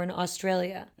Melbourne,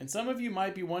 Australia. And some of you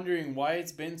might be wondering why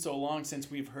it's been so long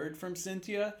since we've heard from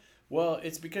Cynthia. Well,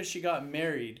 it's because she got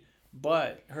married.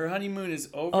 But her honeymoon is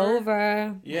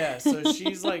over. Yeah, so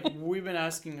she's like, we've been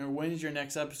asking her, when's your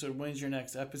next episode? When's your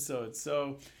next episode?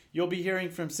 So you'll be hearing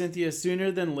from Cynthia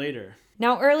sooner than later.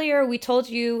 Now, earlier we told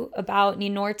you about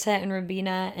Ninorta and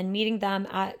Rabina and meeting them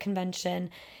at convention.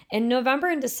 In November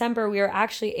and December, we were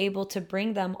actually able to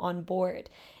bring them on board.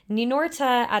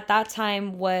 Ninorta at that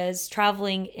time was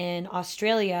traveling in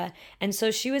Australia, and so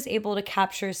she was able to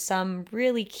capture some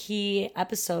really key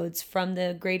episodes from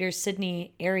the greater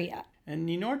Sydney area. And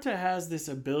Ninorta has this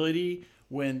ability,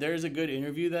 when there's a good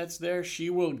interview that's there, she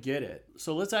will get it.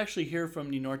 So let's actually hear from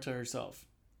Ninorta herself.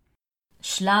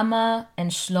 Shlama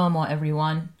and Shlomo,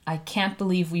 everyone. I can't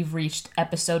believe we've reached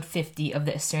episode 50 of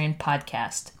the Assyrian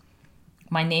podcast.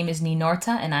 My name is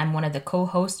Ninorta, and I'm one of the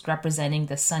co-hosts representing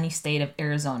the sunny state of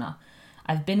Arizona.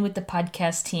 I've been with the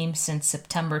podcast team since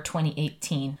September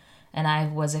 2018, and I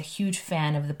was a huge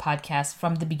fan of the podcast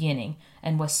from the beginning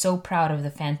and was so proud of the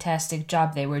fantastic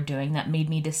job they were doing that made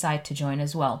me decide to join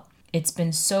as well. It's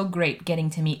been so great getting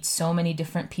to meet so many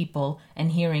different people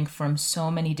and hearing from so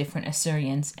many different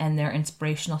Assyrians and their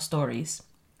inspirational stories.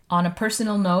 On a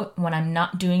personal note, when I'm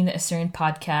not doing the Assyrian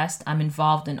podcast, I'm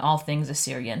involved in all things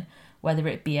Assyrian, whether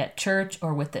it be at church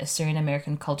or with the Assyrian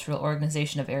American Cultural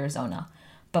Organization of Arizona.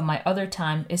 But my other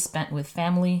time is spent with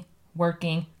family,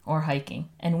 working, or hiking.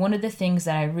 And one of the things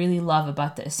that I really love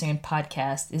about the Assyrian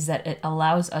podcast is that it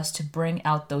allows us to bring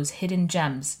out those hidden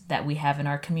gems that we have in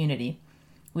our community.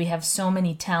 We have so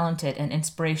many talented and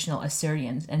inspirational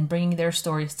Assyrians, and bringing their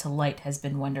stories to light has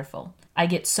been wonderful. I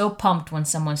get so pumped when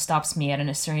someone stops me at an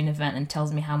Assyrian event and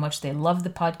tells me how much they love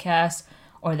the podcast,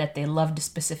 or that they loved a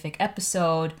specific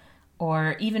episode,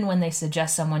 or even when they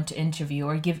suggest someone to interview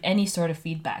or give any sort of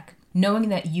feedback. Knowing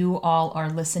that you all are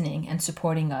listening and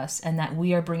supporting us, and that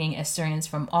we are bringing Assyrians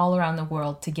from all around the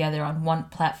world together on one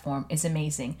platform is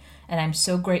amazing, and I'm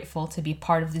so grateful to be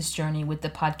part of this journey with the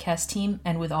podcast team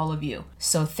and with all of you.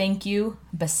 So thank you,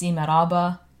 Basim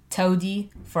Araba, Taudi,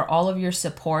 for all of your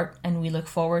support, and we look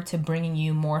forward to bringing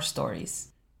you more stories.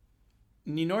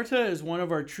 Ninorta is one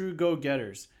of our true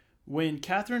go-getters. When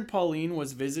Catherine Pauline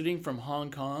was visiting from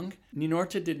Hong Kong,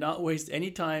 Ninorta did not waste any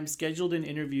time, scheduled an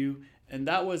interview, and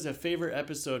that was a favorite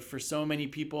episode for so many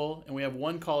people. And we have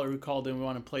one caller who called in. We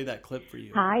want to play that clip for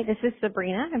you. Hi, this is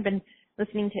Sabrina. I've been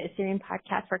listening to Assyrian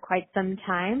podcast for quite some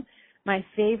time. My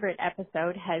favorite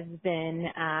episode has been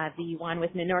the one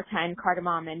with Ninorta and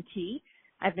Cardamom and Tea.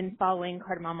 I've been following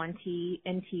Cardamom and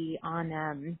Tea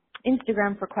on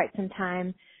Instagram for quite some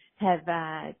time.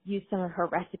 Have used some of her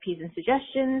recipes and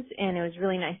suggestions, and it was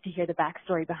really nice to hear the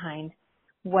backstory behind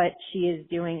what she is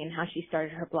doing and how she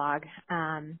started her blog.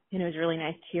 And it was really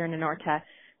nice to hear Ninorta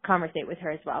conversate with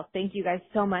her as well. Thank you guys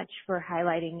so much for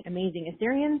highlighting amazing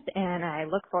Assyrians, and I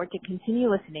look forward to continue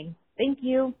listening. Thank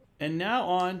you. And now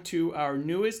on to our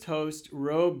newest host,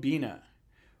 Robina.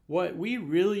 What we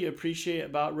really appreciate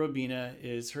about Robina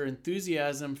is her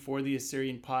enthusiasm for the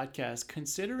Assyrian podcast,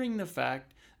 considering the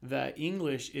fact that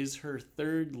English is her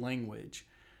third language.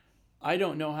 I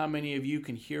don't know how many of you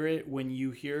can hear it when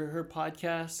you hear her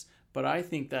podcasts, but I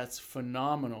think that's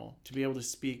phenomenal to be able to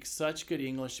speak such good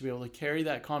English, to be able to carry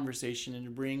that conversation and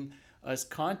to bring us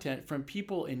content from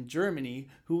people in Germany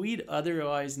who we'd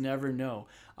otherwise never know.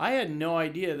 I had no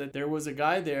idea that there was a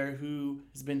guy there who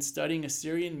has been studying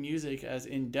Assyrian music as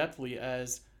in-depthly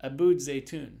as Aboud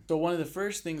Zaytun. So one of the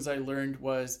first things I learned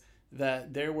was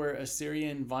that there were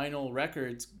Assyrian vinyl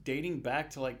records dating back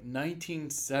to like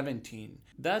 1917.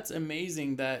 That's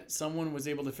amazing that someone was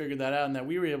able to figure that out and that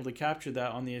we were able to capture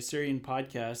that on the Assyrian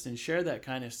podcast and share that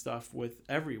kind of stuff with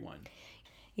everyone.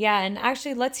 Yeah, and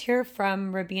actually let's hear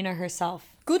from Robina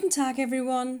herself. Guten Tag,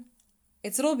 everyone.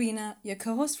 It's Robina, your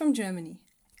co-host from Germany.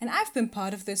 And I've been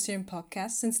part of the Assyrian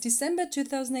podcast since December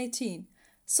 2018,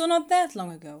 so not that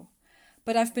long ago.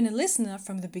 But I've been a listener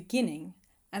from the beginning.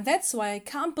 And that's why I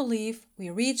can't believe we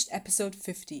reached episode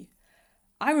 50.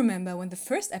 I remember when the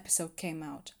first episode came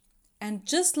out. And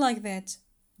just like that,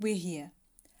 we're here.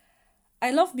 I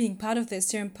love being part of the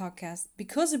Assyrian podcast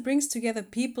because it brings together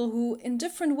people who, in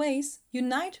different ways,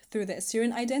 unite through the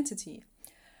Assyrian identity.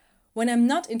 When I'm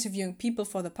not interviewing people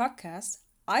for the podcast,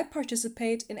 I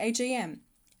participate in AJM,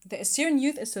 the Assyrian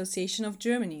Youth Association of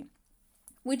Germany,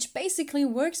 which basically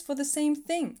works for the same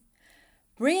thing.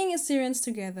 Bringing Assyrians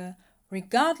together,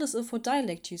 regardless of what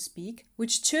dialect you speak,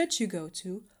 which church you go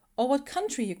to, or what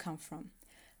country you come from.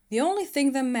 The only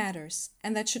thing that matters,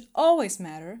 and that should always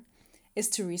matter, is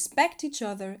to respect each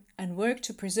other and work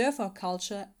to preserve our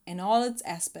culture in all its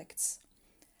aspects.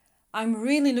 I'm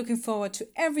really looking forward to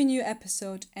every new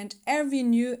episode and every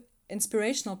new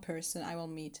inspirational person I will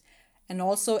meet, and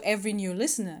also every new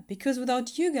listener, because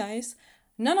without you guys,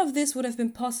 none of this would have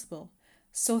been possible.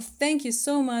 So thank you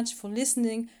so much for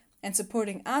listening and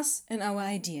supporting us and our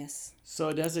ideas. So,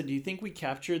 Odessa, do you think we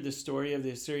captured the story of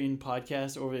the Assyrian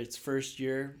podcast over its first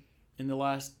year in the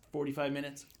last 45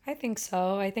 minutes? I think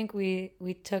so. I think we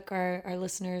took our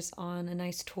listeners on a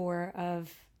nice tour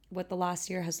of what the last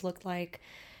year has looked like.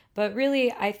 But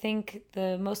really, I think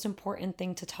the most important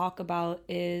thing to talk about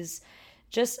is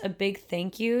just a big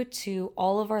thank you to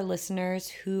all of our listeners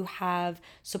who have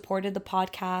supported the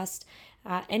podcast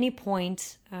at any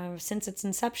point since its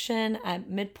inception, at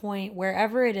midpoint,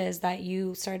 wherever it is that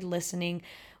you started listening.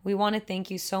 We want to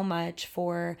thank you so much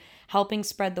for helping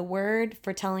spread the word,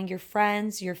 for telling your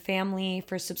friends, your family,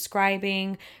 for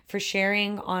subscribing, for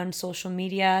sharing on social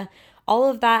media. All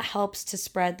of that helps to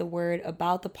spread the word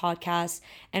about the podcast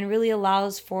and really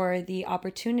allows for the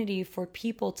opportunity for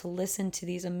people to listen to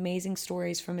these amazing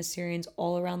stories from Assyrians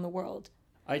all around the world.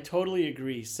 I totally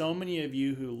agree. So many of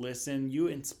you who listen, you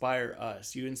inspire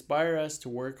us. You inspire us to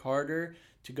work harder,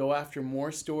 to go after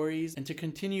more stories, and to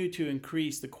continue to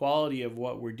increase the quality of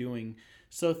what we're doing.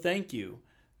 So thank you.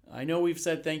 I know we've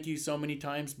said thank you so many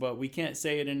times, but we can't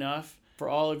say it enough. For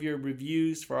all of your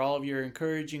reviews, for all of your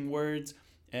encouraging words,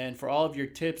 and for all of your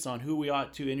tips on who we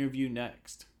ought to interview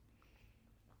next.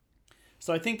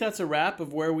 So I think that's a wrap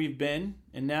of where we've been,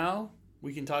 and now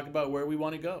we can talk about where we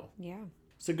want to go. Yeah.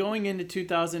 So going into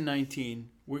 2019,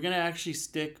 we're going to actually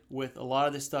stick with a lot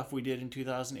of the stuff we did in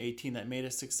 2018 that made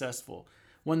us successful.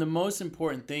 One of the most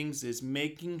important things is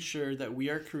making sure that we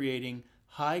are creating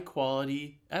high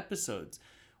quality episodes.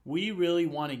 We really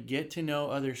want to get to know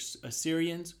other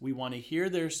Assyrians. We want to hear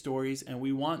their stories, and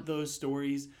we want those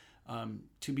stories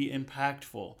to be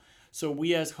impactful. So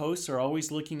we as hosts are always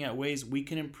looking at ways we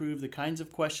can improve the kinds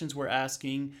of questions we're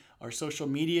asking. Our social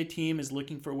media team is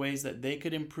looking for ways that they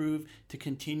could improve to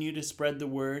continue to spread the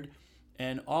word.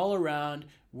 And all around,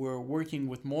 we're working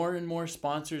with more and more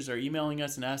sponsors are emailing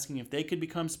us and asking if they could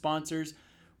become sponsors.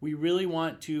 We really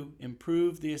want to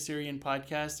improve the Assyrian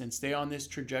podcast and stay on this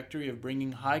trajectory of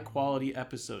bringing high quality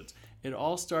episodes. It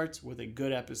all starts with a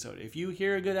good episode. If you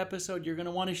hear a good episode, you're going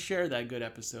to want to share that good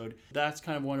episode. That's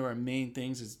kind of one of our main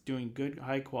things, is doing good,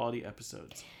 high quality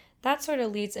episodes. That sort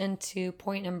of leads into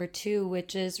point number 2,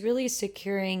 which is really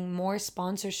securing more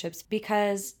sponsorships,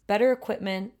 because better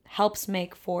equipment helps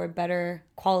make for better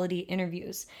quality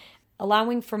interviews.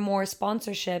 Allowing for more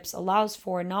sponsorships allows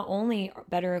for not only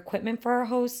better equipment for our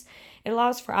hosts, it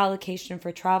allows for allocation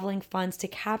for traveling funds to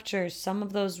capture some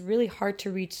of those really hard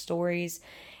to reach stories,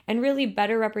 and really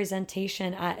better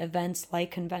representation at events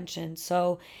like conventions.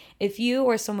 So if you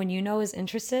or someone you know is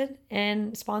interested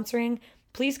in sponsoring,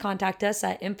 please contact us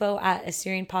at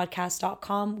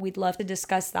info@assyrianpodcast.com. We'd love to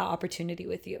discuss that opportunity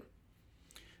with you.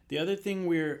 The other thing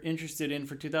we're interested in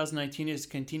for 2019 is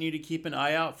continue to keep an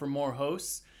eye out for more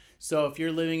hosts. So if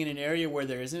you're living in an area where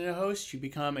there isn't a host, you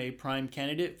become a prime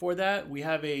candidate for that. We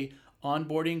have a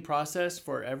onboarding process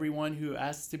for everyone who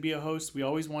asks to be a host. We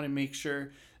always want to make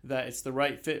sure that it's the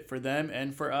right fit for them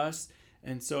and for us.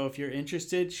 And so if you're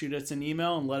interested, shoot us an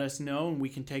email and let us know, and we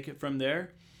can take it from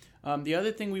there. The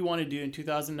other thing we want to do in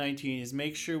 2019 is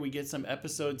make sure we get some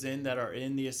episodes in that are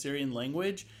in the Assyrian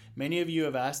language. Many of you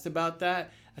have asked about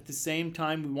that. At the same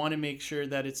time, we want to make sure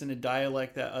that it's in a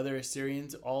dialect that all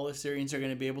Assyrians are going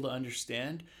to be able to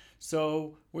understand.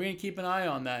 So we're going to keep an eye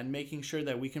on that and making sure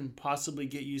that we can possibly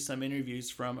get you some interviews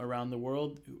from around the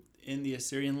world in the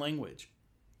Assyrian language.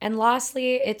 And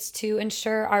lastly, it's to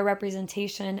ensure our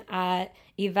representation at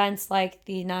events like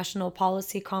the National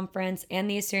Policy Conference and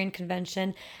the Assyrian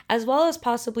Convention, as well as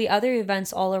possibly other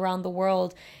events all around the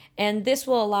world. And this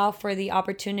will allow for the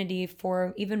opportunity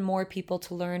for even more people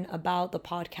to learn about the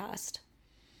podcast.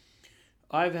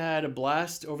 I've had a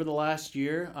blast over the last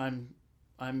year. I'm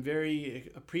very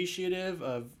appreciative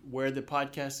of where the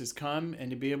podcast has come,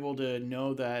 and to be able to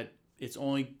know that it's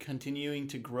only continuing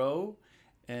to grow.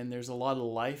 And there's a lot of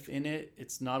life in it.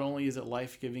 It's not only is it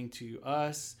life-giving to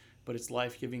us, but it's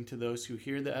life-giving to those who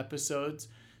hear the episodes.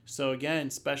 So again,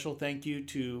 special thank you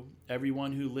to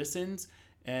everyone who listens.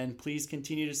 And please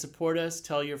continue to support us.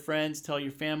 Tell your friends, tell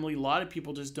your family. A lot of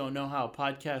people just don't know how a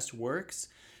podcast works.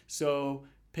 So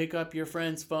pick up your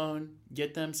friend's phone,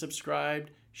 get them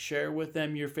subscribed, share with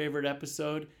them your favorite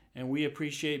episode, and we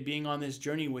appreciate being on this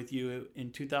journey with you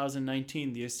in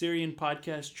 2019. The Assyrian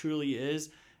Podcast truly is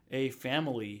a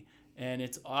family, and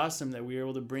it's awesome that we are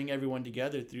able to bring everyone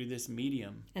together through this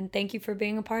medium. And thank you for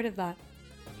being a part of that.